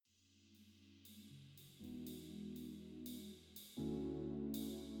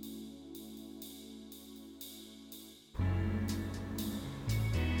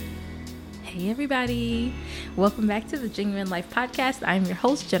Hey everybody, welcome back to the Genuine Life Podcast. I'm your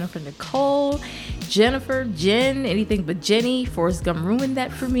host, Jennifer Nicole. Jenn, anything but Jenny. Forrest Gump ruined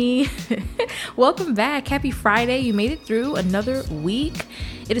that for me. Welcome back. Happy Friday. You made it through another week.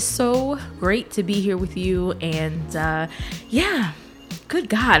 It is so great to be here with you. And good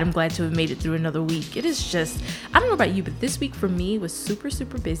God, I'm glad to have made it through another week. It is just, I don't know about you, but this week for me was super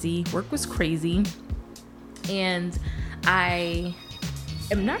busy. Work was crazy. And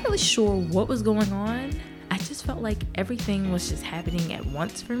I'm not really sure what was going on. I just felt like everything was just happening at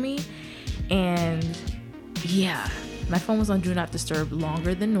once for me. And yeah, my phone was on Do Not Disturb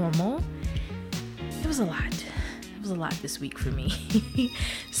longer than normal. It was a lot. It was a lot this week for me.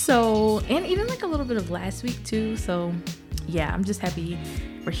 So, and even like a little bit of last week too. So yeah, I'm just happy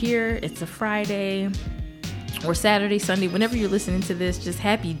we're here. It's a Friday or Saturday, Sunday, whenever you're listening to this, just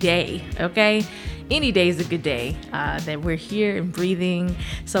happy day, okay? Any day is a good day that we're here and breathing.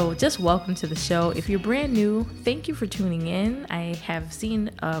 So just welcome to the show. If you're brand new, thank you for tuning in. I have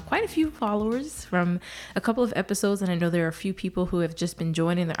seen quite a few followers from a couple of episodes, and I know there are a few people who have just been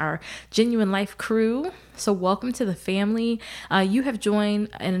joining our Genuine Life crew. So welcome to the family. You have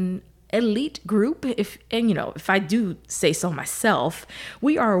joined an elite group, if I do say so myself.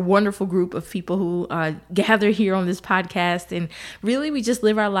 We are a wonderful group of people who gather here on this podcast, and really we just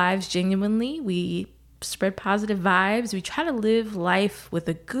live our lives genuinely. We spread positive vibes. We try to live life with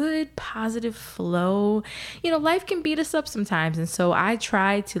a good positive flow. Life can beat us up sometimes, and so I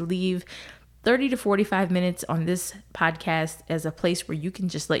try to leave 30 to 45 minutes on this podcast as a place where you can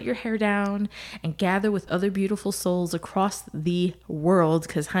just let your hair down and gather with other beautiful souls across the world.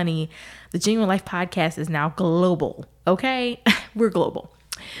 Because, honey, the Genuine Life Podcast is now global, okay? We're global.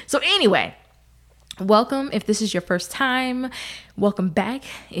 So anyway, welcome if this is your first time. Welcome back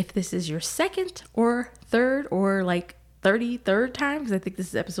if this is your second or third or 33rd time, because I think this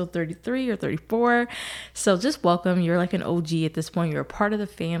is episode 33 or 34. So just welcome. You're like an OG at this point. You're a part of the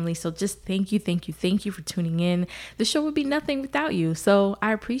family. So just thank you for tuning in. The show would be nothing without you. So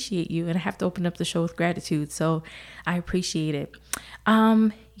I appreciate you, and I have to open up the show with gratitude. So I appreciate it.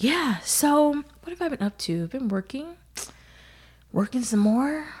 So what have I been up to? I've been working some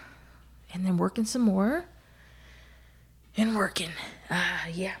more, and then working some more, and working.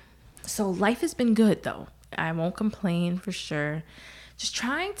 So life has been good though. I won't complain for sure. Just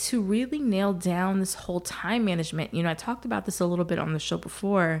trying to really nail down this whole time management. I talked about this a little bit on the show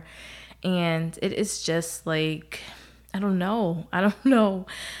before, and it is just like, I don't know.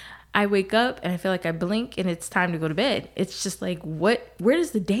 I wake up and I feel like I blink and it's time to go to bed. It's just like, where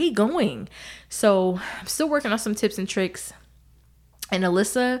is the day going? So I'm still working on some tips and tricks. And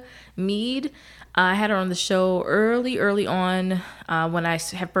Alyssa Mead, I had her on the show early on when I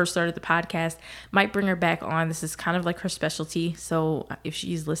had first started the podcast. Might bring her back on. This is kind of like her specialty. So if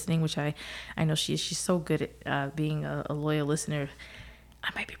she's listening, which I know she is, she's so good at being a loyal listener,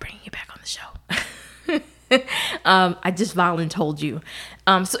 I might be bringing you back on the show. I just voluntold you.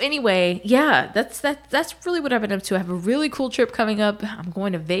 So anyway, yeah, that's really what I've been up to. I have a really cool trip coming up. I'm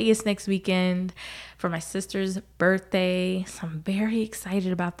going to Vegas next weekend for my sister's birthday. So I'm very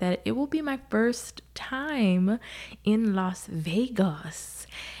excited about that. It will be my first time in Las Vegas.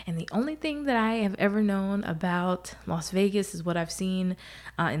 And the only thing that I have ever known about Las Vegas is what I've seen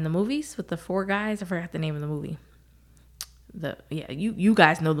in the movies with the four guys. I forgot the name of the movie. You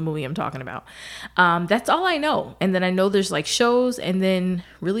guys know the movie I'm talking about. That's all I know. And then I know there's like shows, and then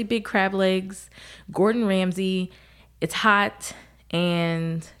really big crab legs, Gordon Ramsay, it's hot,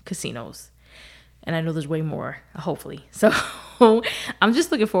 and casinos. And I know there's way more, hopefully. So I'm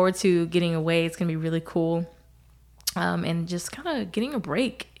just looking forward to getting away. It's gonna be really cool. And just kind of getting a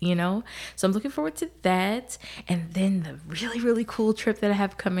break, So I'm looking forward to that. And then the really, really cool trip that I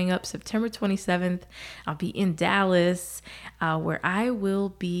have coming up, September 27th, I'll be in Dallas, where I will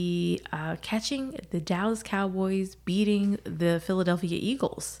be catching the Dallas Cowboys beating the Philadelphia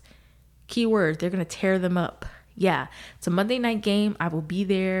Eagles. Keyword, they're going to tear them up. Yeah, it's a Monday night game. I will be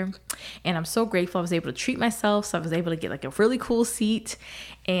there, and I'm so grateful I was able to treat myself. So I was able to get like a really cool seat,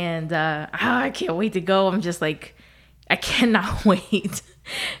 and I can't wait to go. I'm just like, I cannot wait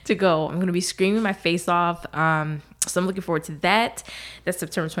to go. I'm going to be screaming my face off. So I'm looking forward to that. That's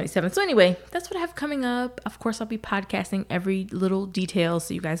September 27th. So anyway, that's what I have coming up. Of course, I'll be podcasting every little detail,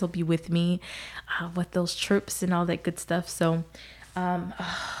 so you guys will be with me with those trips and all that good stuff. So, oh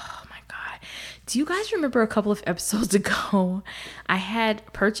my God. Do you guys remember a couple of episodes ago, I had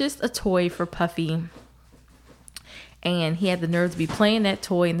purchased a toy for Puffy, and he had the nerve to be playing that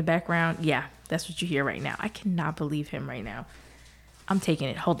toy in the background? Yeah. That's what you hear right now. I cannot believe him right now. I'm taking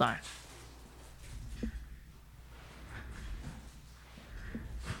it. Hold on.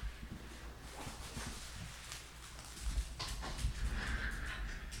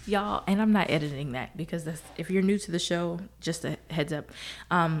 y'all, and I'm not editing that because that's, if you're new to the show, just a heads up.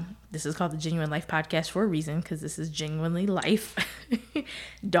 This is called the Genuine Life Podcast for a reason, because this is genuinely life.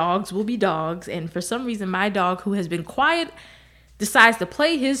 Dogs will be dogs, and for some reason, my dog, who has been quiet, decides to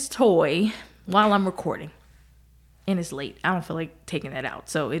play his toy while I'm recording. And it's late. I don't feel like taking that out,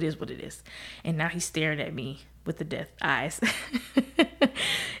 so it is what it is. And now he's staring at me with the death eyes.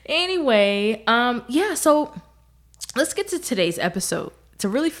 Anyway, so let's get to today's episode. It's a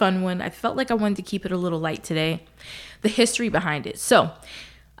really fun one. I felt like I wanted to keep it a little light today. The history behind it. So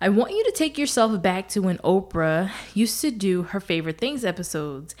I want you to take yourself back to when Oprah used to do her favorite things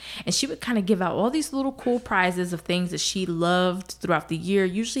episodes, and she would kind of give out all these little cool prizes of things that she loved throughout the year,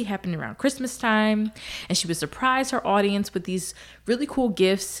 usually happening around Christmas time, and she would surprise her audience with these really cool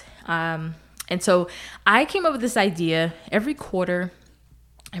gifts. And so I came up with this idea. Every quarter,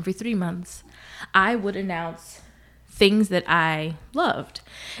 every 3 months, I would announce things that I loved.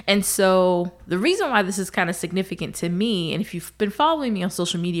 And so the reason why this is kind of significant to me, and if you've been following me on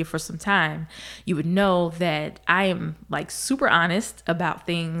social media for some time, you would know that I am like super honest about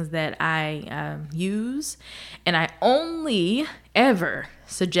things that I use, and I only ever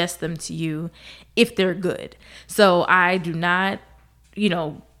suggest them to you if they're good. So I do not,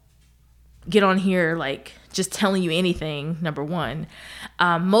 get on here like just telling you anything, number one.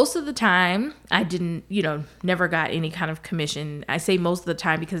 Most of the time, I didn't, never got any kind of commission. I say most of the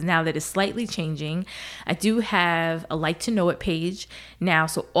time because now that it's slightly changing, I do have a like to know it page now.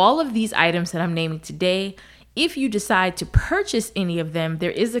 So all of these items that I'm naming today, if you decide to purchase any of them, there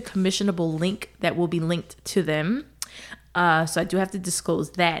is a commissionable link that will be linked to them. So I do have to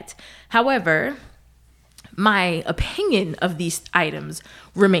disclose that. However, my opinion of these items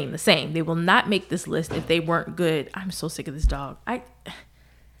remain the same. They will not make this list if they weren't good. I'm so sick of this dog.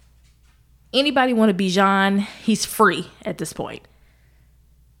 Anybody want to be John? He's free at this point.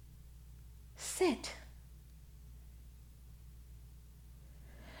 Sit.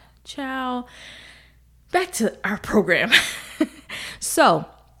 Ciao. Back to our program. So,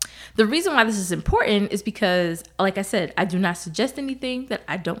 the reason why this is important is because, like I said, I do not suggest anything that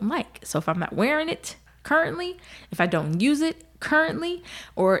I don't like. So if I'm not wearing it currently, if I don't use it currently,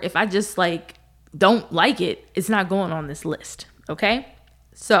 or if I just don't like it, it's not going on this list. Okay.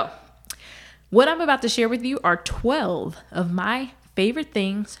 So what I'm about to share with you are 12 of my favorite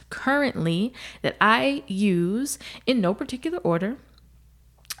things currently that I use in no particular order.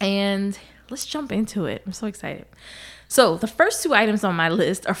 And let's jump into it. I'm so excited. So the first 2 items on my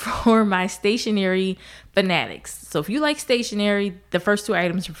list are for my stationery fanatics. So if you like stationery, the first 2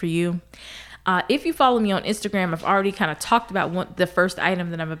 items are for you. If you follow me on Instagram, I've already kind of talked about the first item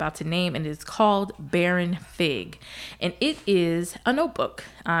that I'm about to name, and it's called Barren Fig. And it is a notebook.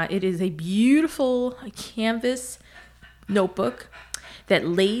 It is a beautiful canvas notebook that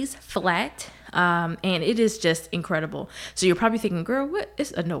lays flat, and it is just incredible. So you're probably thinking, girl, what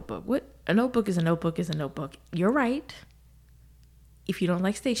is a notebook? What a notebook is a notebook is a notebook. You're right. If you don't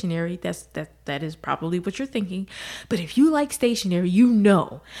like stationery, that is probably what you're thinking. But if you like stationery,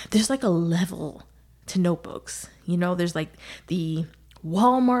 there's like a level to notebooks. There's like the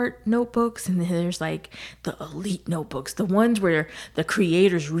Walmart notebooks, and then there's like the elite notebooks, the ones where the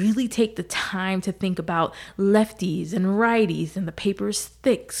creators really take the time to think about lefties and righties, and the paper is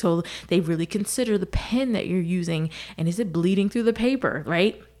thick, so they really consider the pen that you're using, and is it bleeding through the paper,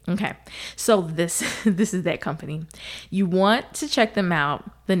 right? Okay, so this is that company. You want to check them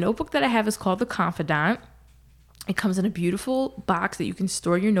out. The notebook that I have is called The Confidant. It comes in a beautiful box that you can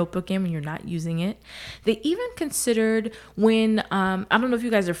store your notebook in when you're not using it. They even considered when, I don't know if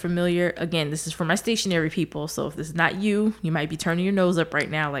you guys are familiar. Again, this is for my stationery people. So if this is not you, you might be turning your nose up right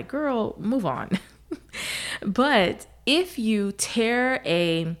now like, girl, move on. But if you tear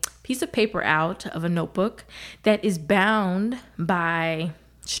a piece of paper out of a notebook that is bound by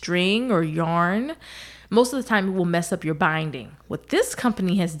string or yarn, most of the time it will mess up your binding. What this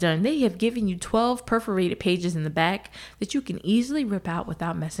company has done, they have given you 12 perforated pages in the back that you can easily rip out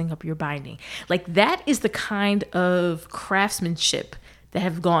without messing up your binding. Like, that is the kind of craftsmanship that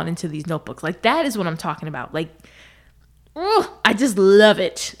have gone into these notebooks. Like, that is what I'm talking about. Like, oh, I just love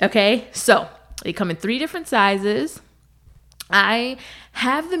it. Okay, so they come in 3 different sizes. I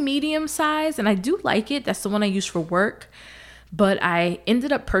have the medium size and I do like it. That's the one I use for work. But I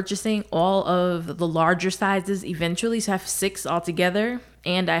ended up purchasing all of the larger sizes eventually. So I have 6 altogether,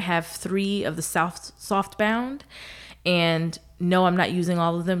 and I have 3 of the soft bound. And no, I'm not using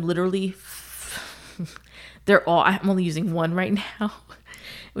all of them. Literally, I'm only using 1 right now.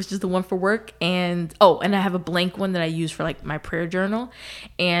 which is the one for work. And I have a blank one that I use for like my prayer journal.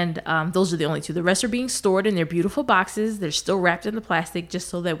 And those are the only two. The rest are being stored in their beautiful boxes. They're still wrapped in the plastic just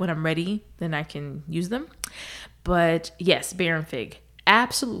so that when I'm ready, then I can use them. But yes, Baron Fig,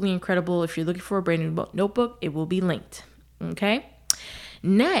 absolutely incredible. If you're looking for a brand new notebook, it will be linked. Okay.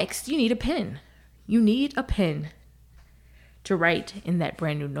 Next, you need a pen. You need a pen to write in that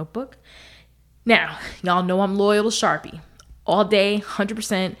brand new notebook. Now, y'all know I'm loyal to Sharpie. All day,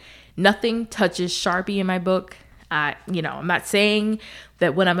 100%. Nothing touches Sharpie in my book. I'm not saying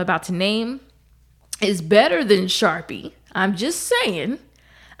that what I'm about to name is better than Sharpie. I'm just saying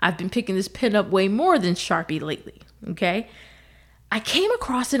I've been picking this pen up way more than Sharpie lately. Okay. I came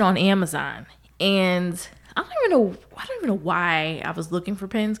across it on Amazon, and I don't even know why I was looking for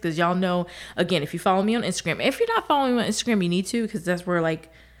pens, because y'all know, again, if you follow me on Instagram, if you're not following me on Instagram, you need to, because that's where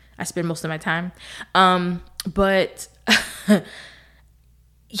like I spend most of my time. But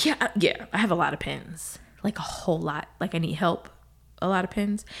yeah, I have a lot of pens, like a whole lot. Like I need help, a lot of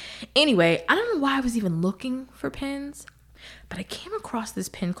pens. Anyway, I don't know why I was even looking for pens, but I came across this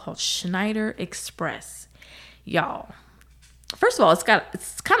pen called Schneider Express. Y'all, first of all, it's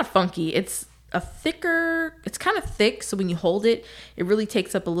kind of funky. It's kind of thick, so when you hold it, it really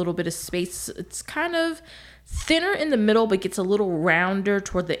takes up a little bit of space. It's kind of thinner in the middle, but gets a little rounder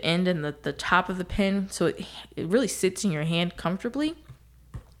toward the end and the top of the pen, so it really sits in your hand comfortably.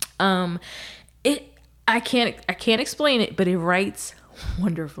 I can't explain it, but it writes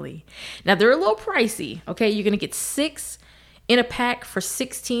wonderfully. Now they're a little pricey. Okay, you're gonna get 6 in a pack for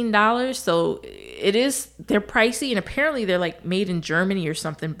 $16, so they're pricey, and apparently they're like made in Germany or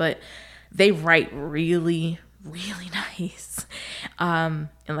something, but they write really, really nice. And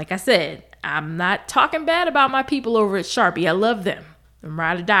like I said, I'm not talking bad about my people over at Sharpie. I love them. I'm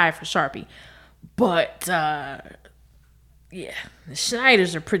ride or die for Sharpie. But, the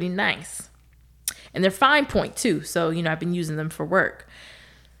Schneiders are pretty nice. And they're fine point too. So, I've been using them for work.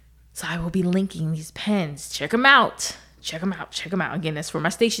 So I will be linking these pens. Check them out. Again, that's for my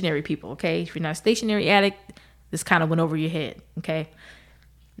stationery people, okay? If you're not a stationery addict, this kind of went over your head, okay?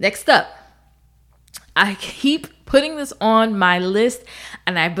 Next up, I keep putting this on my list,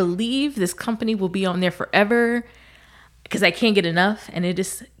 and I believe this company will be on there forever because I can't get enough, and it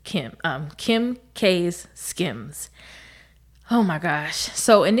is Kim K's Skims. Oh my gosh.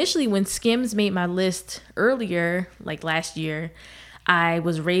 So initially when Skims made my list earlier, like last year, I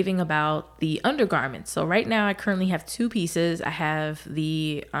was raving about the undergarments. So right now I currently have 2 pieces. I have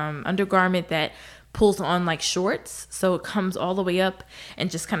the undergarment that pulls on like shorts, so it comes all the way up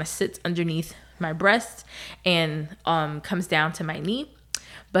and just kind of sits underneath my breast and comes down to my knee.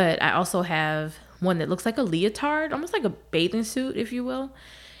 But I also have one that looks like a leotard, almost like a bathing suit, if you will.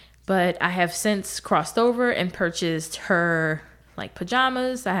 But I have since crossed over and purchased her like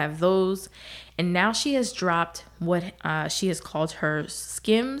pajamas. I have those, and now she has dropped what she has called her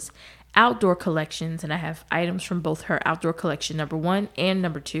Skims outdoor collections, and I have items from both her outdoor collection number 1 and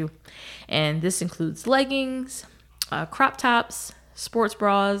number 2, and this includes leggings, crop tops, sports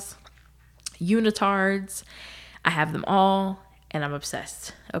bras, unitards. I have them all, and I'm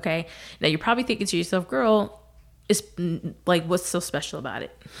obsessed. Okay, now you're probably thinking to yourself, girl, it's like, what's so special about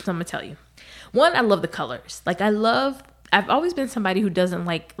it? So I'm gonna tell you. 1, I love the colors. I've always been somebody who doesn't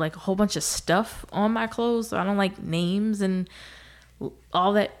like a whole bunch of stuff on my clothes, so I don't like names and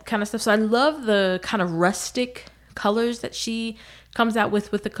all that kind of stuff. So I love the kind of rustic colors that she comes out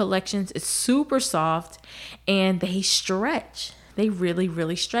with the collections. It's super soft, and they stretch. They really,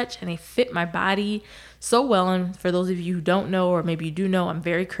 really stretch, and they fit my body so well. And for those of you who don't know, or maybe you do know, I'm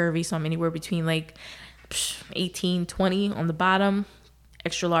very curvy, so I'm anywhere between like 18, 20 on the bottom,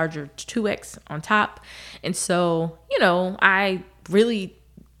 extra large or 2X on top. And so, I really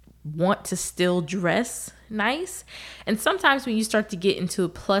want to still dress nice. And sometimes when you start to get into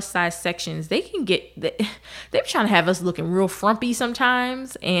plus size sections, they're trying to have us looking real frumpy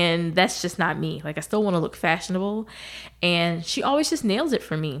sometimes, and that's just not me. Like, I still want to look fashionable, and she always just nails it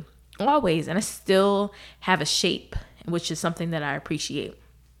for me, always. And I still have a shape, which is something that I appreciate,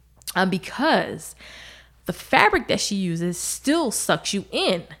 because the fabric that she uses still sucks you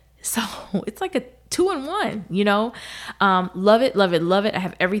in. So it's like a 2-in-1, love it, love it, love it. I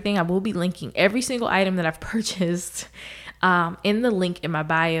have everything. I will be linking every single item that I've purchased in the link in my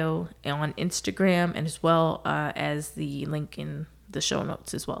bio on Instagram, and as well as the link in the show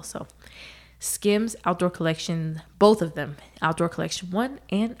notes as well. So Skims Outdoor Collection, both of them, Outdoor Collection 1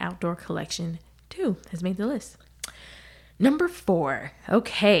 and Outdoor Collection 2 has made the list. Number 4.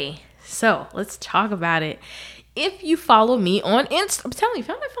 Okay, so let's talk about it. If you follow me on Instagram, I'm telling you, if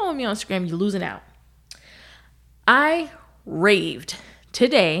you're not following me on Instagram, you're losing out. I raved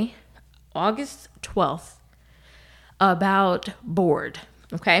today, August 12th, about bored.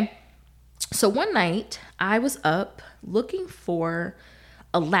 Okay. So one night I was up looking for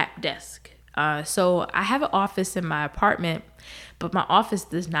a lap desk. So I have an office in my apartment, but my office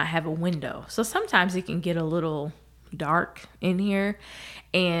does not have a window. So sometimes it can get a little dark in here.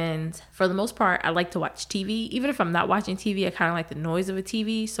 And for the most part, I like to watch TV. Even if I'm not watching TV, I kind of like the noise of a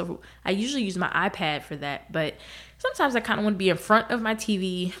TV. So I usually use my iPad for that. But sometimes I kind of want to be in front of my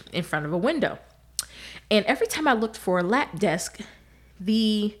TV, in front of a window. And every time I looked for a lap desk,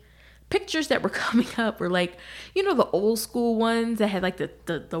 the pictures that were coming up were like, you know, the old school ones that had like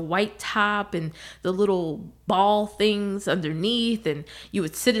the white top and the little ball things underneath, and you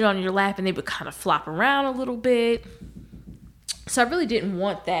would sit it on your lap and they would kind of flop around a little bit. So I really didn't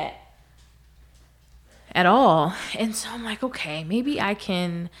want that at all. And so I'm like, okay, maybe I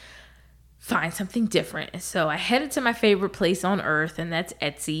can find something different. And so I headed to my favorite place on earth, and that's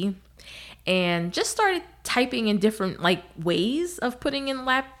Etsy, and just started typing in different like ways of putting in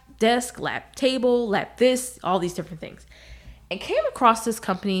lap desk, lap table, lap this, all these different things, and came across this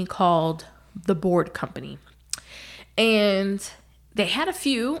company called The Board Company. And they had a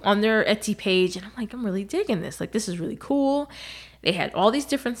few on their Etsy page, and I'm like, I'm really digging this. Like, this is really cool. They had all these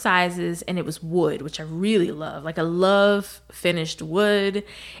different sizes, and it was wood, which I really love. Like, I love finished wood,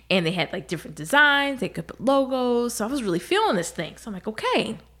 and they had like different designs. They could put logos. So I was really feeling this thing. So I'm like,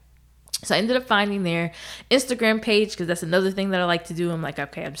 okay. So I ended up finding their Instagram page, because that's another thing that I like to do. I'm like,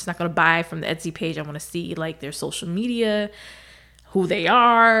 okay, I'm just not going to buy from the Etsy page. I want to see like their social media, who they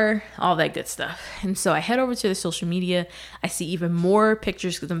are, all that good stuff. And so I head over to the social media. I see even more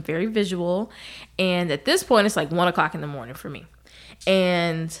pictures because I'm very visual. And at this point, it's like 1 o'clock in the morning for me.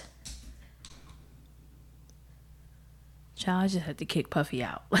 And child, I just had to kick Puffy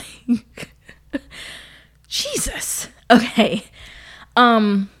out. Like, Jesus. Okay.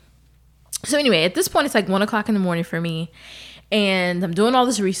 So anyway, at this point, it's like 1 o'clock in the morning for me, and I'm doing all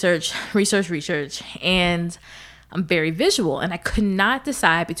this research, and I'm very visual, and I could not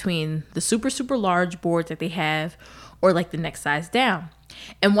decide between the super, super large boards that they have or like the next size down.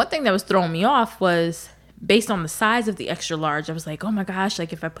 And one thing that was throwing me off was based on the size of the extra large. I was like, oh my gosh,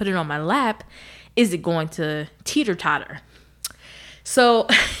 like if I put it on my lap, is it going to teeter-totter? So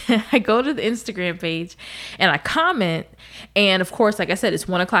I go to the Instagram page and I comment. And of course, like I said, it's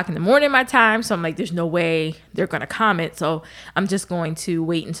 1 o'clock in the morning my time. So I'm like, there's no way they're going to comment. So I'm just going to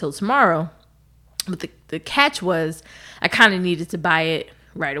wait until tomorrow. But the catch was I kind of needed to buy it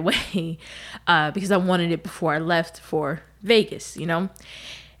right away because I wanted it before I left for Vegas, you know.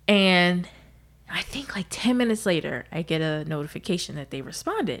 And I think like 10 minutes later, I get a notification that they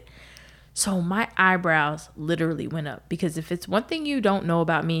responded. So my eyebrows literally went up, because if it's one thing you don't know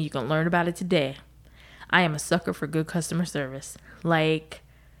about me, you can learn about it today. I am a sucker for good customer service. Like,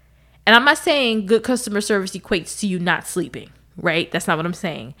 and I'm not saying good customer service equates to you not sleeping, right? That's not what I'm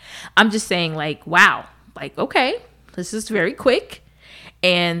saying. I'm just saying like, wow, like, okay, this is very quick,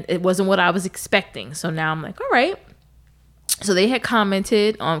 and it wasn't what I was expecting. So now I'm like, all right. So they had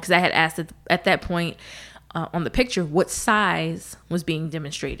commented because I had asked at that point, on the picture what size was being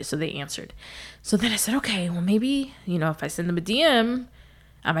demonstrated. So they answered. So then I said, okay, well maybe, you know, if I send them a DM,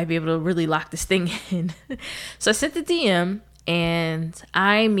 I might be able to really lock this thing in. So I sent the DM, and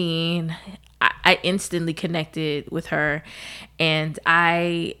I mean, I instantly connected with her, and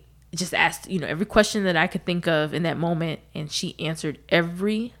I just asked, you know, every question that I could think of in that moment. And she answered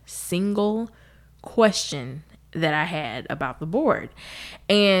every single question that I had about the board.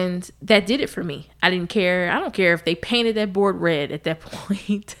 And that did it for me. I didn't care. I don't care if they painted that board red at that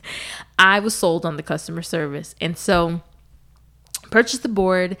point. I was sold on the customer service. And so purchased the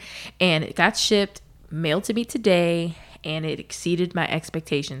board, and it got shipped, mailed to me today, and it exceeded my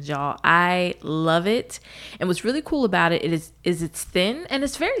expectations, y'all. I love it. And what's really cool about it is it's thin and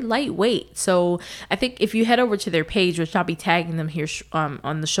it's very lightweight. So I think if you head over to their page, which I'll be tagging them here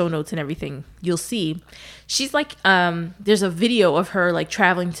on the show notes and everything, you'll see she's like, there's a video of her like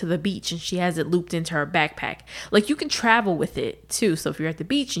traveling to the beach, and she has it looped into her backpack. Like, you can travel with it too. So if you're at the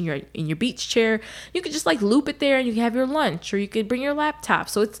beach and you're in your beach chair, you could just like loop it there, and you can have your lunch, or you could bring your laptop.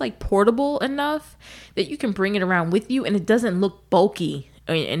 So it's like portable enough that you can bring it around with you, and it doesn't look bulky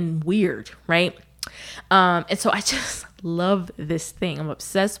and weird, right? And so I just love this thing. I'm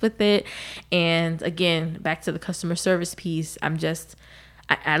obsessed with it. And again, back to the customer service piece,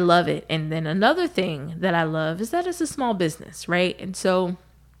 I love it. And then another thing that I love is that it's a small business, right? And so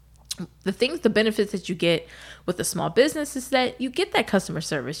the benefits that you get with a small business is that you get that customer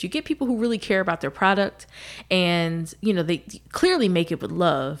service. You get people who really care about their product, and, you know, they clearly make it with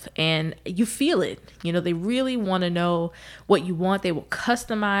love, and you feel it. You know, they really want to know what you want. They will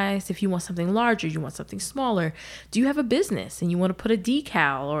customize. If you want something larger, you want something smaller. Do you have a business and you want to put a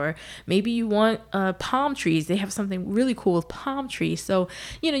decal, or maybe you want palm trees? They have something really cool with palm trees. So,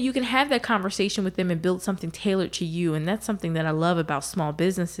 you know, you can have that conversation with them and build something tailored to you. And that's something that I love about small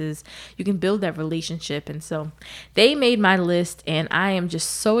businesses. You can build that relationship. And so they made my list, and I am just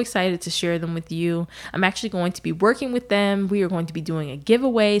so excited to share them with you. I'm actually going to be working with them. We are going to be doing a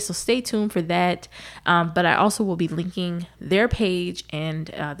giveaway, so stay tuned for that. But I also will be linking their page and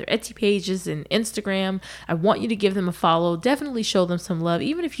their Etsy pages and Instagram. I want you to give them a follow. Definitely show them some love,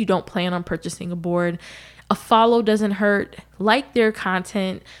 even if you don't plan on purchasing a board. A follow doesn't hurt. Like their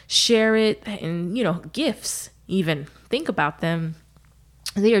content, share it, and, you know, gifts even. Think about them.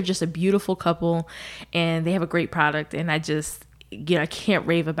 They are just a beautiful couple, and they have a great product, and I just, you know, I can't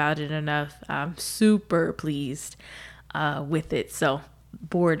rave about it enough. I'm super pleased with it. So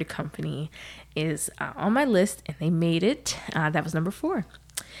board company is on my list, and they made it. That was number 4.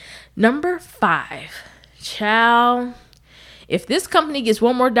 Number 5, child. If this company gets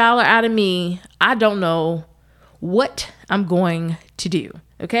one more dollar out of me, I don't know what I'm going to do.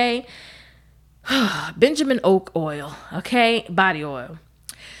 Okay. Benjamin Oak oil. Okay. Body oil.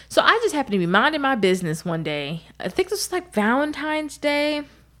 So I just happened to be minding my business one day. I think this was like Valentine's Day.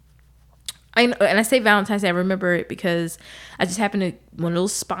 And I say Valentine's Day, I remember it because I just happened to one of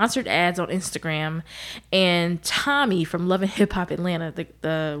those sponsored ads on Instagram, and Tommy from Love and Hip Hop Atlanta,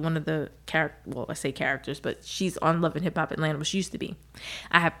 the one of the I say characters, but she's on Love and Hip Hop Atlanta, what she used to be.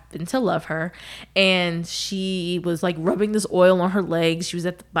 I happen to love her, and she was like rubbing this oil on her legs. She was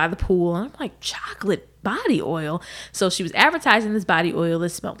by the pool, and I'm like, chocolate body oil. So she was advertising this body oil that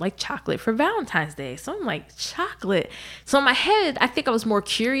smelled like chocolate for Valentine's Day. So I'm like, chocolate. So in my head, I think I was more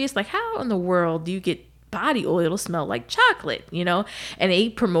curious, like, how in the world do you get body oil to smell like chocolate, you know? And they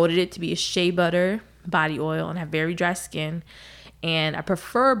promoted it to be a shea butter body oil, and I have very dry skin, and I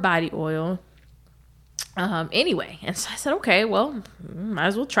prefer body oil anyway. And so I said, okay, well, might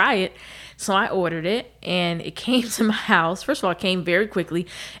as well try it. So I ordered it, and it came to my house. First of all, it came very quickly,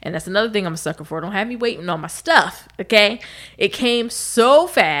 and that's another thing I'm a sucker for. Don't have me waiting on my stuff, okay? It came so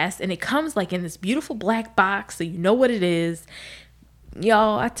fast, and it comes like in this beautiful black box, so you know what it is.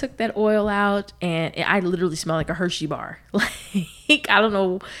 Y'all, I took that oil out, and I literally smell like a Hershey bar. Like, I don't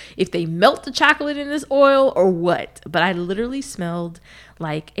know if they melt the chocolate in this oil or what, but I literally smelled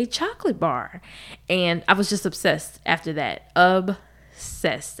like a chocolate bar. And I was just obsessed after that.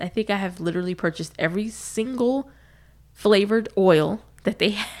 Obsessed. I think I have literally purchased every single flavored oil that they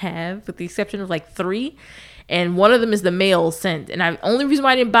have, with the exception of like 3. And one of them is the male scent. And the only reason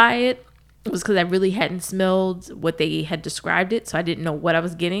why I didn't buy it was because I really hadn't smelled what they had described it, so I didn't know what I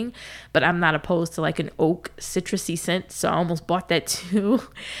was getting. But I'm not opposed to like an oak citrusy scent, so I almost bought that too.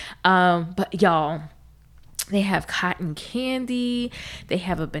 But y'all, they have cotton candy, they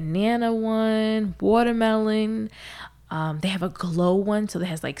have a banana one, watermelon, they have a glow one, so it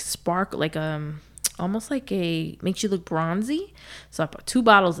has like sparkle, like almost like makes you look bronzy. So I bought 2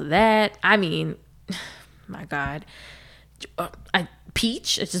 bottles of that. I mean, my God.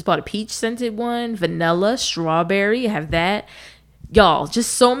 Peach. I just bought a peach scented one. Vanilla, strawberry. I have that. Y'all,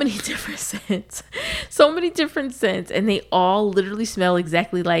 just so many different scents. So many different scents. And they all literally smell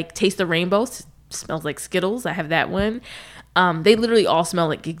exactly like Taste the Rainbow. Smells like Skittles. I have that one. They literally all smell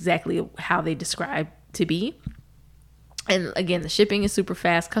like exactly how they describe to be. And again, the shipping is super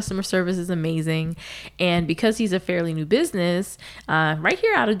fast. Customer service is amazing. And because he's a fairly new business, right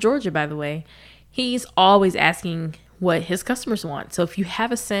here out of Georgia, by the way, he's always asking what his customers want. So if you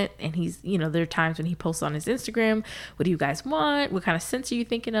have a scent, and he's, you know, there are times when he posts on his Instagram, what do you guys want? What kind of scents are you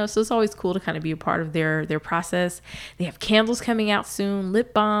thinking of? So it's always cool to kind of be a part of their process. They have candles coming out soon,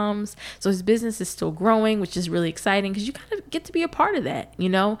 lip balms. So his business is still growing, which is really exciting because you kind of get to be a part of that, you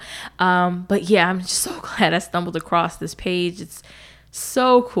know? But yeah, I'm just so glad I stumbled across this page. It's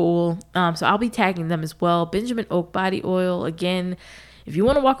so cool. So I'll be tagging them as well. Benjamin Oak Body Oil. Again, if you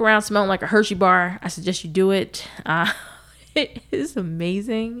want to walk around smelling like a Hershey bar, I suggest you do it. It is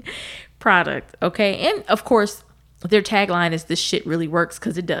amazing product, okay? And of course, their tagline is, this shit really works,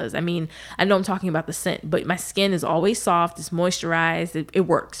 because it does. I mean, I know I'm talking about the scent, but my skin is always soft. It's moisturized. It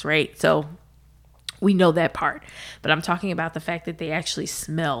works, right? So we know that part. But I'm talking about the fact that they actually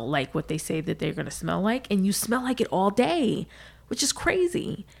smell like what they say that they're going to smell like, and you smell like it all day, which is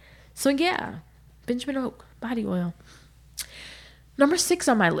crazy. So yeah, Benjamin Oak Body Oil. Number 6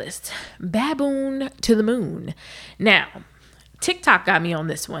 on my list, Baboon to the Moon. Now, TikTok got me on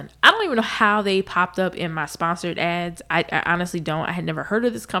this one. I don't even know how they popped up in my sponsored ads. I honestly don't. I had never heard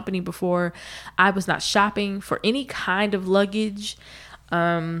of this company before. I was not shopping for any kind of luggage.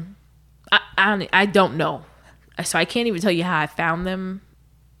 I don't know. So I can't even tell you how I found them.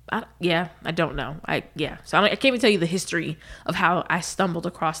 I don't know. So I can't even tell you the history of how I stumbled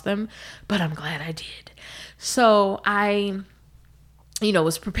across them, but I'm glad I did. So I,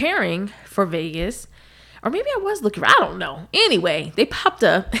 was preparing for Vegas, or maybe I was looking, I don't know. Anyway, they popped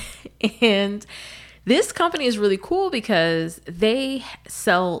up, and this company is really cool because they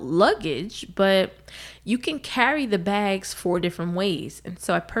sell luggage, but you can carry the bags 4 different ways. And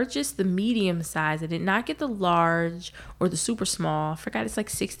so I purchased the medium size. I did not get the large or the super small. I forgot, it's like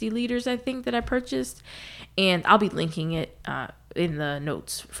 60 liters, I think, that I purchased. And I'll be linking it in the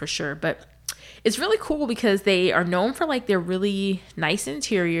notes for sure. But it's really cool because they are known for like their really nice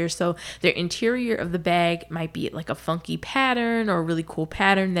interior. So their interior of the bag might be like a funky pattern or a really cool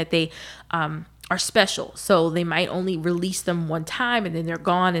pattern that they are special. So they might only release them one time and then they're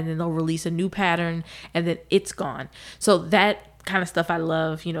gone, and then they'll release a new pattern and then it's gone. So that kind of stuff I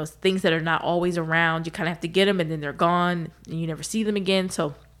love, things that are not always around. You kind of have to get them and then they're gone and you never see them again.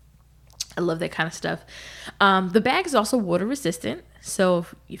 So I love that kind of stuff. The bag is also water resistant. So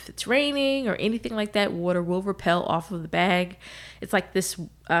if it's raining or anything like that, water will repel off of the bag. It's like this,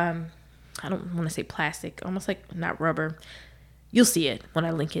 I don't want to say plastic, almost like not rubber. You'll see it when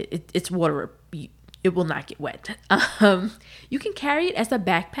I link it. It's water. It will not get wet. You can carry it as a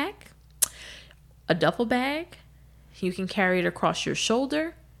backpack, a duffel bag. You can carry it across your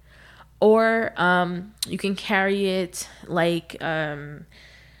shoulder, or you can carry it like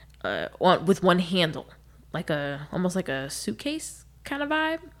with one handle, like almost like a suitcase kind of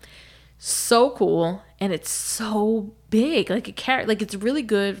vibe. So cool. And it's so big. Like it's really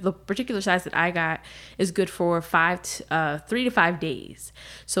good. The particular size that I got is good for 3 to 5 days.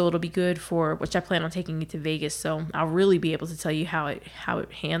 So it'll be good for, which I plan on taking it to Vegas. So I'll really be able to tell you how it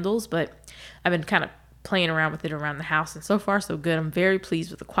handles. But I've been kind of playing around with it around the house, and so far so good. I'm very pleased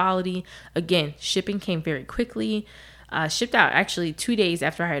with the quality. Again, shipping came very quickly. Shipped out actually 2 days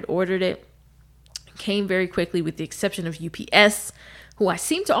after I had ordered it. Came very quickly, with the exception of UPS, who I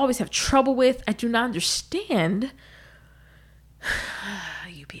seem to always have trouble with. I do not understand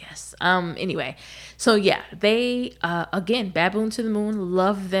UPS. Anyway, so yeah, they, again, Baboon to the Moon,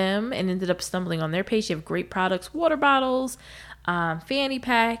 love them, and ended up stumbling on their page. They have great products, water bottles, fanny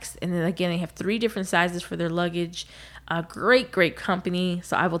packs, and then again, they have 3 different sizes for their luggage. Great company.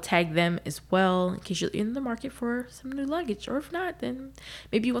 So I will tag them as well in case you're in the market for some new luggage, or if not, then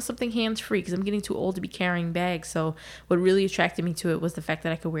maybe you want something hands-free, because I'm getting too old to be carrying bags. So what really attracted me to it was the fact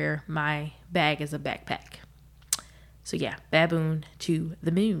that I could wear my bag as a backpack. So yeah, Baboon to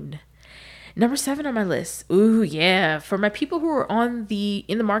the Moon. Number 7 on my list. Ooh, yeah. For my people who are in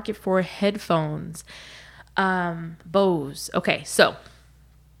the market for headphones, Bose. Okay, so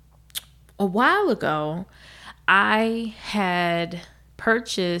a while ago, I had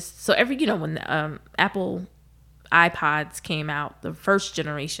purchased, so when Apple iPods came out, the first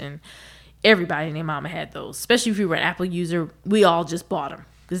generation, everybody and their mama had those. Especially if you were an Apple user, we all just bought them,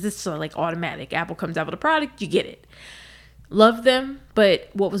 because this is like automatic. Apple comes out with a product, you get it. Love them, but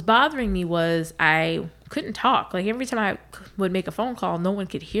what was bothering me was I couldn't talk. Like every time I would make a phone call, no one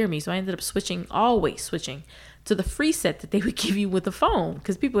could hear me. So I ended up always switching to the free set that they would give you with the phone,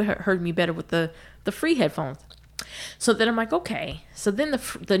 because people heard me better with the free headphones. So then I'm like, okay. So then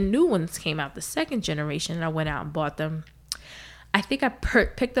the new ones came out, the second generation, and I went out and bought them. I think I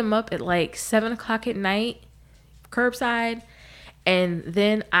picked them up at like 7 o'clock at night, curbside. And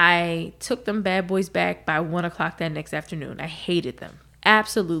then I took them bad boys back by 1 o'clock that next afternoon. I hated them.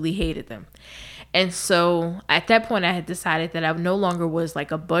 Absolutely hated them. And so at that point, I had decided that I no longer was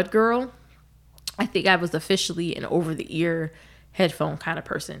like a bud girl. I think I was officially an over-the-ear headphone kind of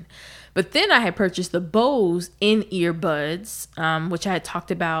person. But then I had purchased the Bose in-ear buds, which I had talked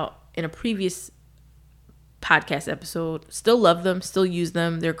about in a previous podcast episode. Still love them, still use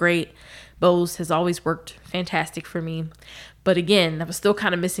them. They're great. Bose has always worked fantastic for me. But again, I was still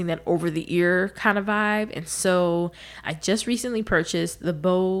kind of missing that over-the-ear kind of vibe. And so I just recently purchased the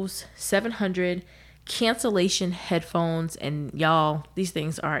Bose 700 cancellation headphones. And y'all, these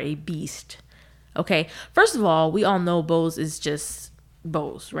things are a beast. Okay, first of all, we all know Bose is just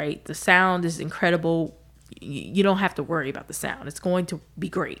Bose, right? The sound is incredible. You don't have to worry about the sound. It's going to be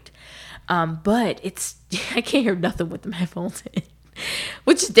great. But I can't hear nothing with them headphones in,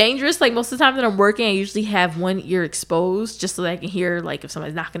 which is dangerous. Like most of the time that I'm working, I usually have one ear exposed just so that I can hear like if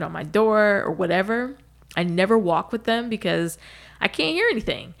somebody's knocking on my door or whatever. I never walk with them because I can't hear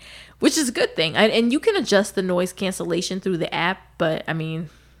anything. which is a good thing. And you can adjust the noise cancellation through the app, but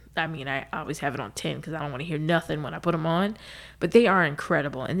I always have it on 10 because I don't want to hear nothing when I put them on. But they are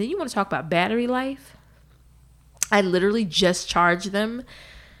incredible. And then you want to talk about battery life. I literally just charged them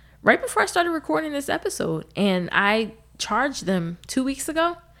right before I started recording this episode. And I charged them 2 weeks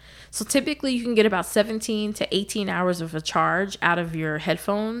ago. So typically you can get about 17 to 18 hours of a charge out of your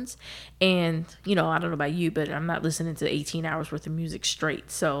headphones. And, I don't know about you, but I'm not listening to 18 hours worth of music straight.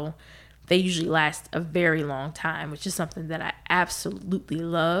 So they usually last a very long time, which is something that I absolutely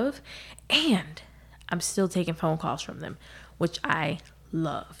love. And I'm still taking phone calls from them, which I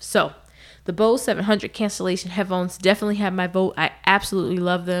love. So the Bose 700 cancellation headphones definitely have my vote. I absolutely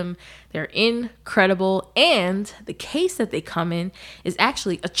love them. They're incredible. And the case that they come in is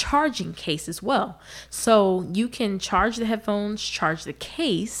actually a charging case as well. So you can charge the headphones, charge the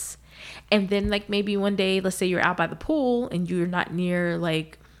case, and then like maybe one day, let's say you're out by the pool and you're not near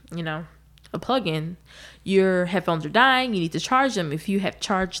a plug-in, your headphones are dying, you need to charge them. If you have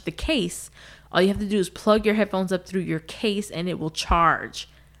charged the case, all you have to do is plug your headphones up through your case and it will charge.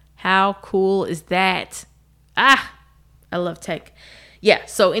 How cool is that? I love tech. Yeah,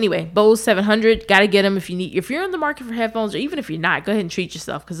 so anyway, Bose 700, gotta get them if you're in the market for headphones, or even if you're not, go ahead and treat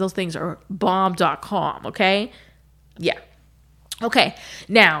yourself because those things are bomb.com, okay? Yeah. Okay,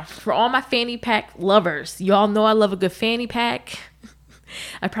 now for all my fanny pack lovers, y'all know I love a good fanny pack.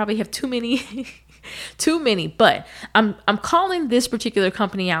 I probably have too many, but I'm calling this particular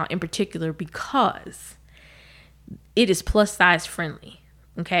company out in particular because it is plus size friendly.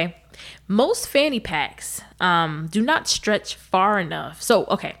 Okay. Most fanny packs do not stretch far enough. So,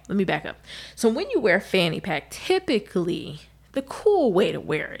 okay, let me back up. So when you wear a fanny pack, typically the cool way to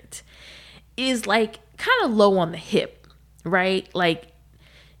wear it is like kind of low on the hip, right? Like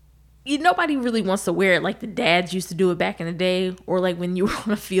nobody really wants to wear it like the dads used to do it back in the day, or like when you were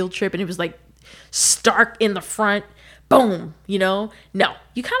on a field trip and it was like stark in the front, boom, No,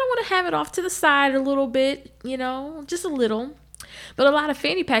 you kind of want to have it off to the side a little bit, just a little. But a lot of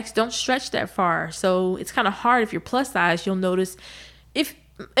fanny packs don't stretch that far. So it's kind of hard if you're plus size. You'll notice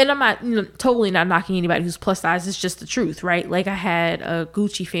and I'm not totally not knocking anybody who's plus size. It's just the truth, right? Like I had a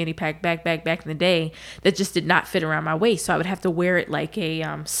Gucci fanny pack back in the day that just did not fit around my waist. So I would have to wear it like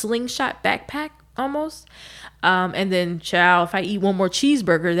a slingshot backpack almost. And then if I eat one more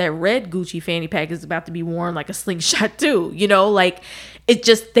cheeseburger, that red Gucci fanny pack is about to be worn like a slingshot too, like it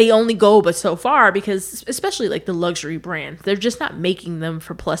just, they only go but so far because especially like the luxury brands, they're just not making them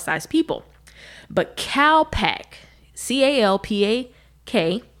for plus size people. But Calpak, Calpak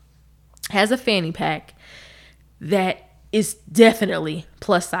has a fanny pack that is definitely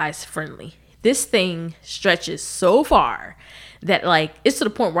plus size friendly. This thing stretches so far that like, it's to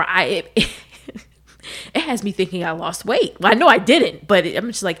the point where it has me thinking I lost weight. Well, I know I didn't, but I'm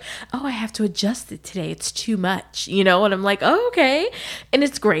just like, I have to adjust it today. It's too much, And I'm like, okay. And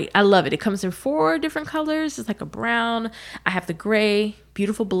it's great. I love it. It comes in 4 different colors. It's like a brown. I have the gray,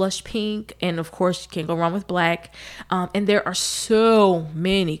 beautiful blush pink. And of course, you can't go wrong with black. And there are so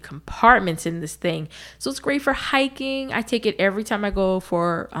many compartments in this thing. So it's great for hiking. I take it every time I go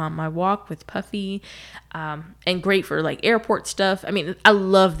for my walk with Puffy. And great for like airport stuff. I mean, I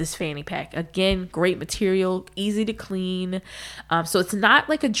love this fanny pack. Again, great material, easy to clean. So it's not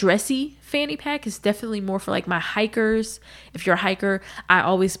like a dressy fanny pack. It's definitely more for like my hikers. If you're a hiker, I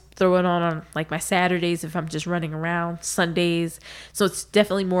always throw it on like my Saturdays if I'm just running around, Sundays. So it's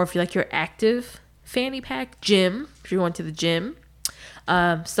definitely more if you like your active fanny pack, gym, if you're going to the gym,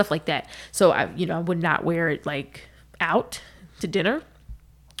 stuff like that. So I would not wear it like out to dinner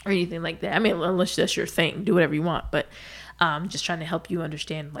or anything like that. I mean, unless that's your thing, do whatever you want. But just trying to help you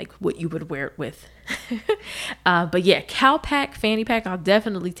understand like what you would wear it with. But yeah, Calpak fanny pack, I'll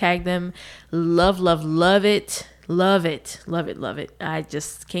definitely tag them. Love it. Love it. I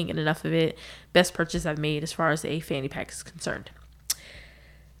just can't get enough of it. Best purchase I've made as far as a fanny pack is concerned.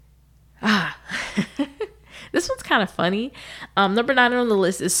 This one's kind of funny. Number 9 on the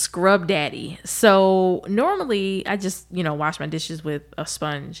list is Scrub Daddy. So normally I just, wash my dishes with a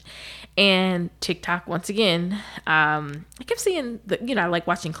sponge. And TikTok, once again, I kept seeing I like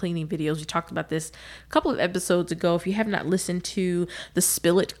watching cleaning videos. We talked about this a couple of episodes ago. If you have not listened to the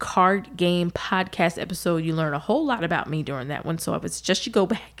Spill It card game podcast episode, you learn a whole lot about me during that one. So I would suggest you go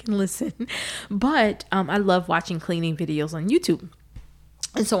back and listen. But I love watching cleaning videos on YouTube.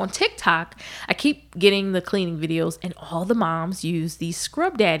 And so on TikTok, I keep getting the cleaning videos and all the moms use these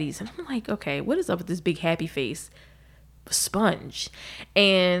Scrub Daddies. And I'm like, okay, what is up with this big happy face sponge?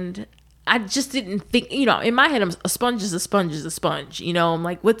 And I just didn't think, in my head, a sponge is a sponge is a sponge. I'm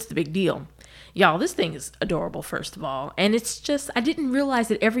like, what's the big deal? Y'all, this thing is adorable, first of all. And it's just, I didn't realize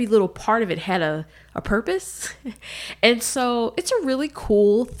that every little part of it had a purpose. And so it's a really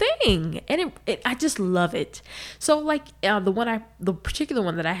cool thing. And I just love it. So like the particular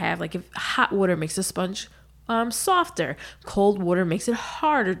one that I have, like if hot water makes a sponge softer, cold water makes it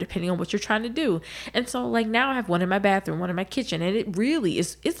harder depending on what you're trying to do. And so like now I have one in my bathroom, one in my kitchen, and it really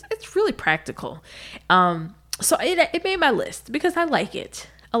is, it's really practical. So it made my list because I like it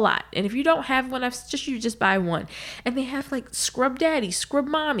a lot. And if you don't have one, you just buy one. And they have like Scrub Daddy, Scrub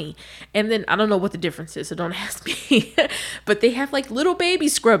Mommy. And then I don't know what the difference is, so don't ask me. But they have like little baby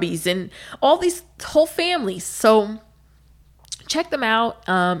scrubbies and all these whole families. So check them out.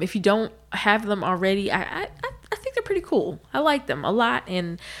 If you don't have them already, I think they're pretty cool. I like them a lot.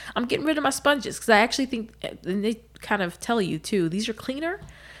 And I'm getting rid of my sponges because I actually think, and they kind of tell you too, these are cleaner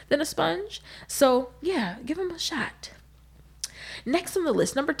than a sponge. So yeah, give them a shot. Next on the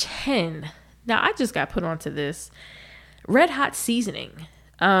list, number 10. Now, I just got put onto this. Red Hot seasoning.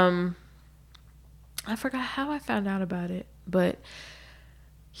 I forgot how I found out about it. But,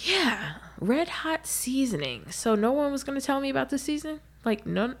 yeah. Red Hot seasoning. So, no one was going to tell me about this season? Like,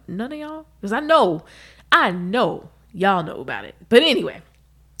 none of y'all? Because I know y'all know about it. But anyway,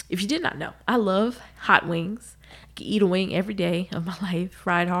 if you did not know, I love hot wings. I can eat a wing every day of my life.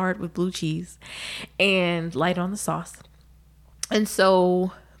 Fried hard with blue cheese. And light on the sauce. And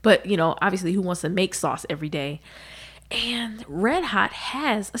so, but obviously who wants to make sauce every day? And Red Hot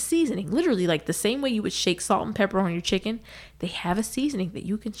has a seasoning, literally like the same way you would shake salt and pepper on your chicken. They have a seasoning that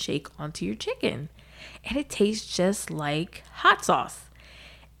you can shake onto your chicken. And it tastes just like hot sauce.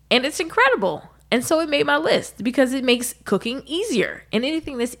 And it's incredible. And so it made my list because it makes cooking easier. And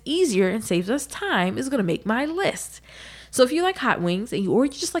anything that's easier and saves us time is going to make my list. So if you like hot wings or you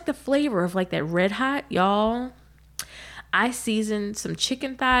just like the flavor of like that Red Hot, y'all, I seasoned some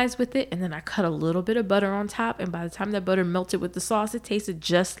chicken thighs with it, and then I cut a little bit of butter on top, and by the time that butter melted with the sauce, it tasted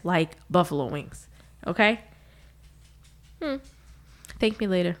just like buffalo wings. Okay? Thank me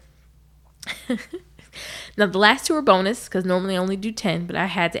later. Now, the last two are bonus, because normally I only do 10, but I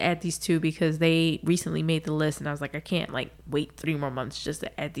had to add these two because they recently made the list, and I was like, I can't wait 3 more months just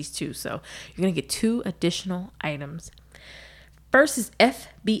to add these two. So you're going to get 2 additional items. First is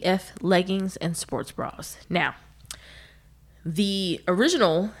FBF leggings and sports bras. Now, the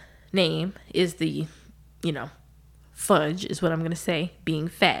original name is the, fudge is what I'm going to say, being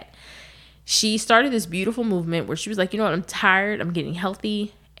fat. She started this beautiful movement where she was like, I'm tired, I'm getting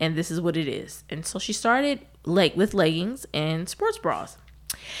healthy, and this is what it is. And so she started with leggings and sports bras.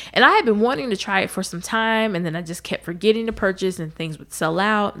 And I had been wanting to try it for some time, and then I just kept forgetting to purchase, and things would sell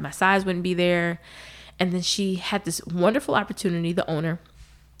out, and my size wouldn't be there. And then she had this wonderful opportunity, the owner,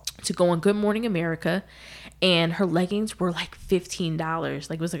 to go on Good Morning America, and her leggings were like $15.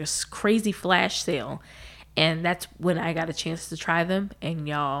 Like it was like a crazy flash sale. And that's when I got a chance to try them. And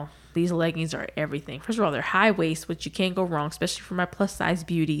y'all, these leggings are everything. First of all, they're high waist, which you can't go wrong, especially for my plus size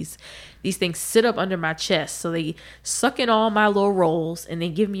beauties. These things sit up under my chest, so they suck in all my little rolls and they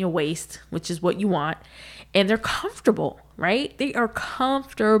give me a waist, which is what you want. And they're comfortable, right? They are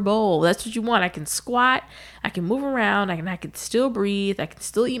comfortable. That's what you want. I can squat, I can move around, I can still breathe, I can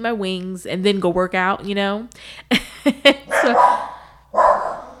still eat my wings and then go work out, So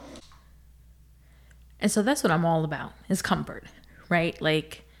that's what I'm all about, is comfort, right?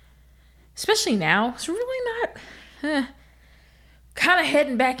 Like, especially now, it's really not kind of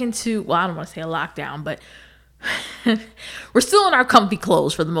heading back into, well, I don't want to say a lockdown, but we're still in our comfy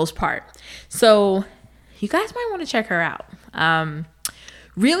clothes for the most part. So you guys might want to check her out.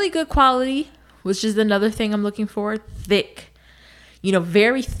 Really good quality, which is another thing I'm looking for. Thick,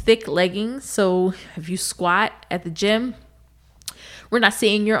 very thick leggings. So if you squat at the gym, we're not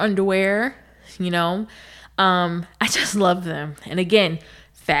seeing your underwear, I just love them. And again,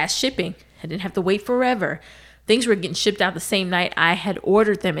 fast shipping. I didn't have to wait forever. Things were getting shipped out the same night I had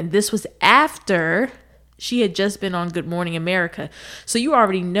ordered them. And this was after she had just been on Good Morning America. So you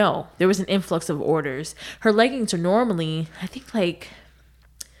already know there was an influx of orders. Her leggings are normally, I think like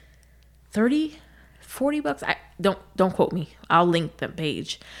 $30, $40. Don't quote me. I'll link the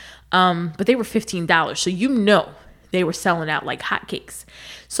page. But they were $15. So they were selling out like hotcakes.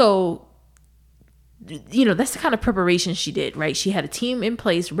 So that's the kind of preparation she did, right? She had a team in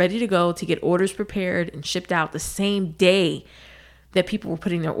place ready to go to get orders prepared and shipped out the same day that people were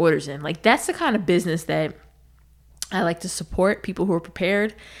putting their orders in. Like, that's the kind of business that I like to support, people who are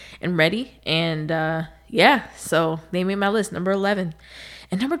prepared and ready. And so they made my list, number 11.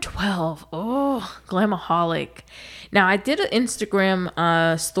 And number 12, Glamaholic. Now, I did an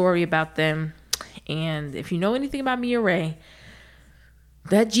Instagram story about them. And if you know anything about Mia Ray,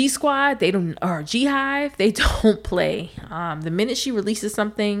 that G Squad, they don't, or G Hive, they don't play. The minute she releases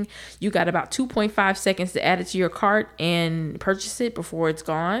something, you got about 2.5 seconds to add it to your cart and purchase it before it's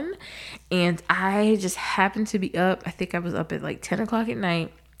gone. And I just happened to be up. I think I was up at like 10 o'clock at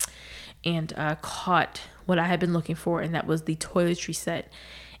night and caught what I had been looking for, and that was the toiletry set.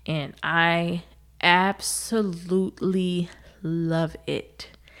 And I absolutely love it.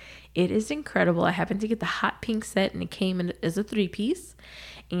 It is incredible. I happened to get the hot pink set, and it came in as a 3-piece,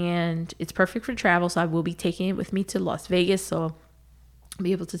 and it's perfect for travel. So I will be taking it with me to Las Vegas. So I'll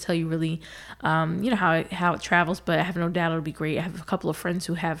be able to tell you really, how it travels, but I have no doubt it'll be great. I have a couple of friends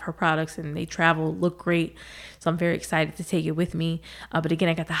who have her products and they travel, look great. So I'm very excited to take it with me. But again,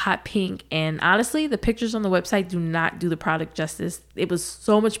 I got the hot pink, and honestly, the pictures on the website do not do the product justice. It was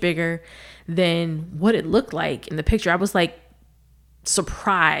so much bigger than what it looked like in the picture. I was like,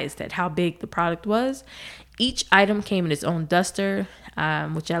 surprised at how big the product was. Each item came in its own duster,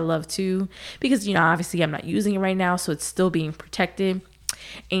 which I love too, because obviously I'm not using it right now, so it's still being protected,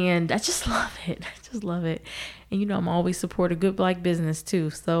 and I just love it. And I'm always support a good Black business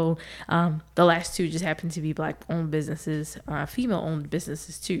too. So the last two just happen to be Black owned businesses, female owned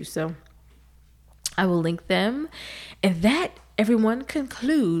businesses too. So I will link them, and that, everyone,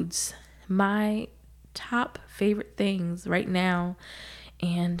 concludes my top favorite things right now,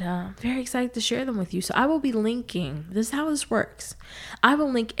 and very excited to share them with you. So I will be linking, this is how this works, I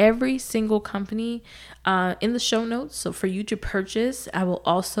will link every single company in the show notes, so for you to purchase. I will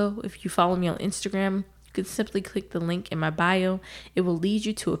also, if you follow me on Instagram, you can simply click the link in my bio. It will lead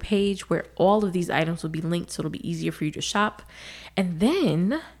you to a page where all of these items will be linked, so it'll be easier for you to shop. And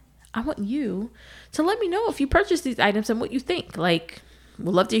then I want you to let me know if you purchase these items and what you think.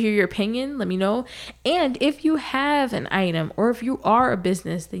 Would love to hear your opinion. Let me know. And if you have an item, or if you are a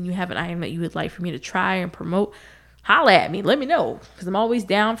business, then you have an item that you would like for me to try and promote, holla at me. Let me know, because I'm always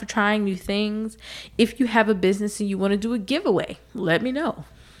down for trying new things. If you have a business and you want to do a giveaway, let me know.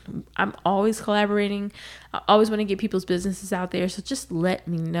 I'm always collaborating. I always want to get people's businesses out there. So just let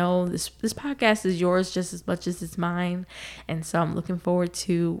me know. This podcast is yours just as much as it's mine. And so I'm looking forward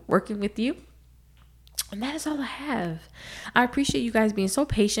to working with you. And that is all I have. I appreciate you guys being so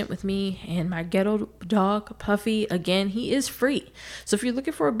patient with me and my ghetto dog, Puffy. Again, he is free. So if you're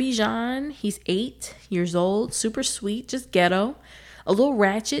looking for a Bichon, he's 8 years old, super sweet, just ghetto, a little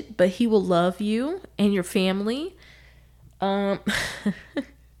ratchet, but he will love you and your family.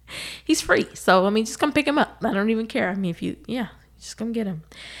 He's free. So, just come pick him up. I don't even care. Just come get him.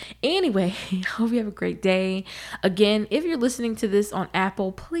 Anyway, I hope you have a great day. Again, if you're listening to this on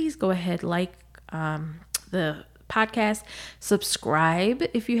Apple, please go ahead, the podcast, subscribe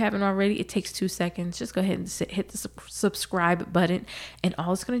if you haven't already. It takes 2 seconds. Just go ahead and hit the subscribe button, and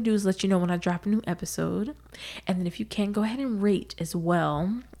all it's going to do is let you know when I drop a new episode. And then if you can, go ahead and rate as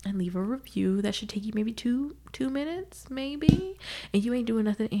well and leave a review. That should take you maybe two minutes, maybe, and you ain't doing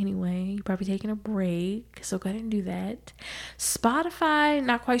nothing anyway. You're probably taking a break, so go ahead and do that. Spotify,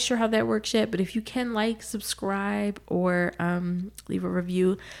 not quite sure how that works yet, but if you can subscribe or leave a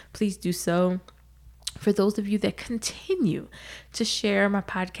review, please do so. For those of you that continue to share my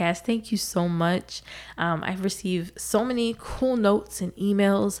podcast, thank you so much. I've received so many cool notes and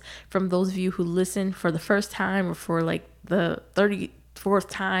emails from those of you who listen for the first time or for the 34th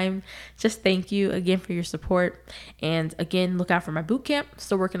time. Just thank you again for your support. And again, look out for my boot camp.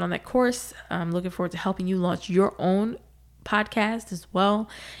 Still working on that course. I'm looking forward to helping you launch your own podcast as well.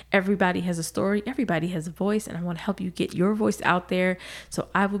 Everybody has a story, everybody has a voice, and I want to help you get your voice out there. So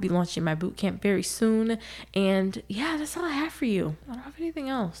I will be launching my boot camp very soon. And yeah, that's all I have for you. I don't have anything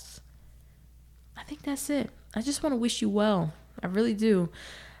else. I think that's it. I just want to wish you well. I really do.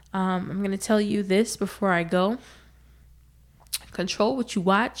 I'm going to tell you this before I go. Control what you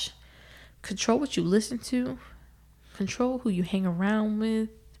watch. Control what you listen to. Control who you hang around with.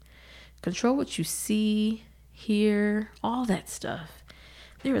 Control what you see, hear, all that stuff.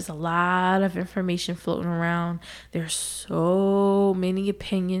 There is a lot of information floating around. There's so many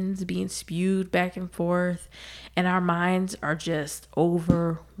opinions being spewed back and forth, and our minds are just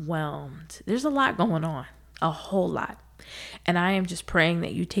overwhelmed. There's a lot going on, a whole lot. And I am just praying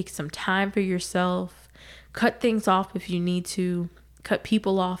that you take some time for yourself, cut things off if you need to, cut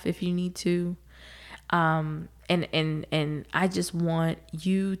people off if you need to. And I just want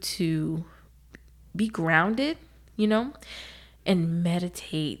you to be grounded, and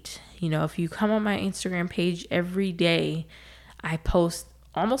meditate. If you come on my Instagram page every day, I post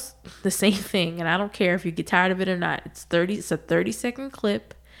almost the same thing, and I don't care if you get tired of it or not. It's a 30-second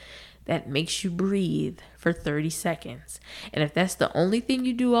clip that makes you breathe for 30 seconds. And if that's the only thing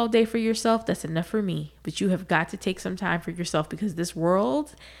you do all day for yourself, that's enough for me. But you have got to take some time for yourself, because this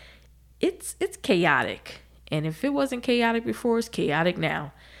world, it's chaotic. And if it wasn't chaotic before, it's chaotic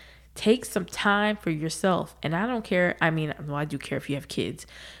now. Take some time for yourself. And I don't care. I mean, well, I do care if you have kids,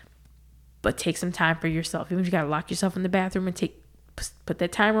 but take some time for yourself. Even if you got to lock yourself in the bathroom and put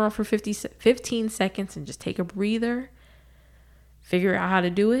that timer on for 15 seconds and just take a breather. Figure out how to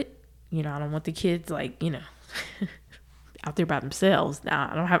do it. I don't want the kids out there by themselves.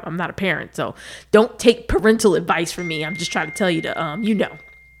 Now, I'm not a parent, so don't take parental advice from me. I'm just trying to tell you to,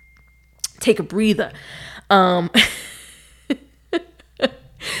 take a breather.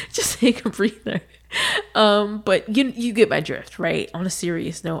 Just take a breather. But you get my drift, right? On a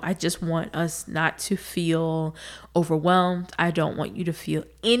serious note, I just want us not to feel overwhelmed. I don't want you to feel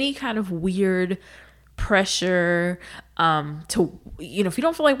any kind of weird pressure to, if you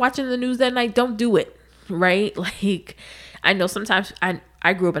don't feel like watching the news that night, don't do it, right? Like, I know sometimes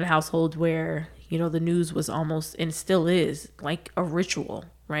I grew up in a household where, the news was almost, and still is, like a ritual,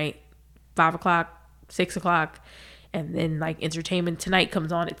 right? 5 o'clock, 6 o'clock. And then like Entertainment Tonight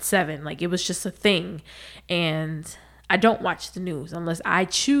comes on at 7. Like, it was just a thing. And I don't watch the news unless I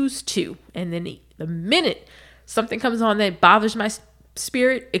choose to. And then the minute something comes on that bothers my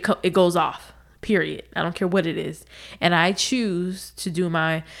spirit, it goes off, period. I don't care what it is. And I choose to do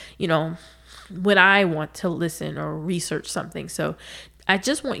my, when I want to listen or research something. So I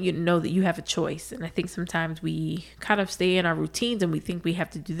just want you to know that you have a choice. And I think sometimes we kind of stay in our routines and we think we have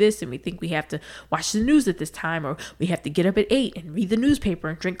to do this, and we think we have to watch the news at this time, or we have to get up at 8 and read the newspaper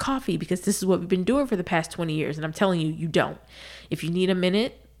and drink coffee because this is what we've been doing for the past 20 years. And I'm telling you, you don't. If you need a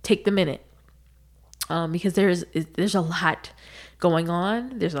minute, take the minute. Because there's a lot going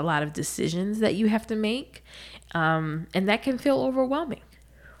on. There's a lot of decisions that you have to make. And that can feel overwhelming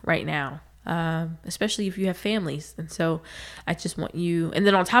right now. Especially if you have families. And so I just want you, and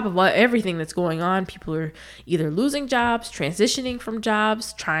then on top of everything that's going on, people are either losing jobs, transitioning from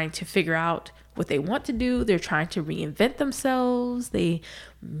jobs, trying to figure out what they want to do. They're trying to reinvent themselves. They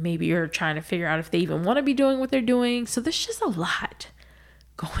maybe are trying to figure out if they even want to be doing what they're doing. So there's just a lot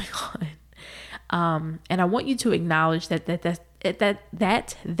going on. And I want you to acknowledge that's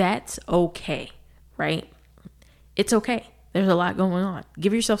okay, right? It's okay. There's a lot going on.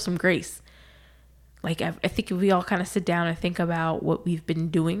 Give yourself some grace. Like, I think if we all kind of sit down and think about what we've been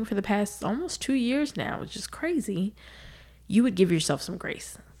doing for the past almost 2 years now, which is crazy, you would give yourself some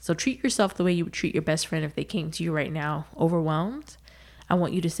grace. So treat yourself the way you would treat your best friend if they came to you right now overwhelmed. I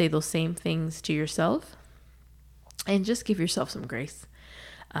want you to say those same things to yourself and just give yourself some grace.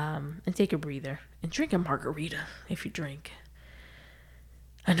 And take a breather and drink a margarita if you drink.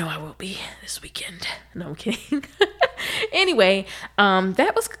 I know I will be this weekend. No, I'm kidding. Anyway,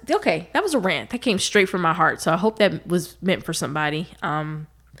 that was okay. That was a rant that came straight from my heart. So I hope that was meant for somebody.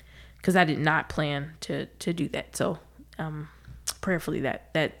 Because I did not plan to do that. So, prayerfully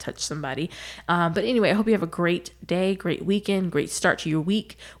that touched somebody. But anyway, I hope you have a great day, great weekend, great start to your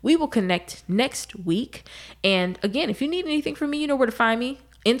week. We will connect next week. And again, if you need anything from me, you know where to find me.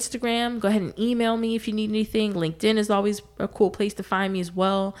 Instagram, go ahead and email me if you need anything. LinkedIn is always a cool place to find me as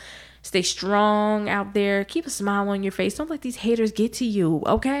well. Stay strong out there. Keep a smile on your face. Don't let these haters get to you,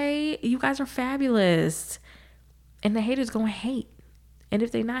 okay? You guys are fabulous. And the haters gonna hate. And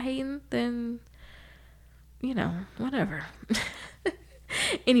if they're not hating, then, whatever.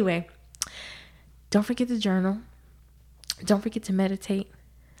 Anyway, don't forget to journal. Don't forget to meditate.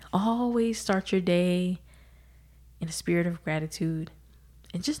 Always start your day in a spirit of gratitude.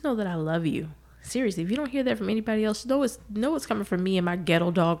 And just know that I love you. Seriously, if you don't hear that from anybody else, know it's coming from me and my ghetto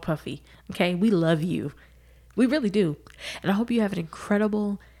dog Puffy. Okay? We love you. We really do. And I hope you have an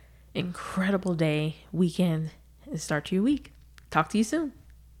incredible, incredible day, weekend, and start to your week. Talk to you soon.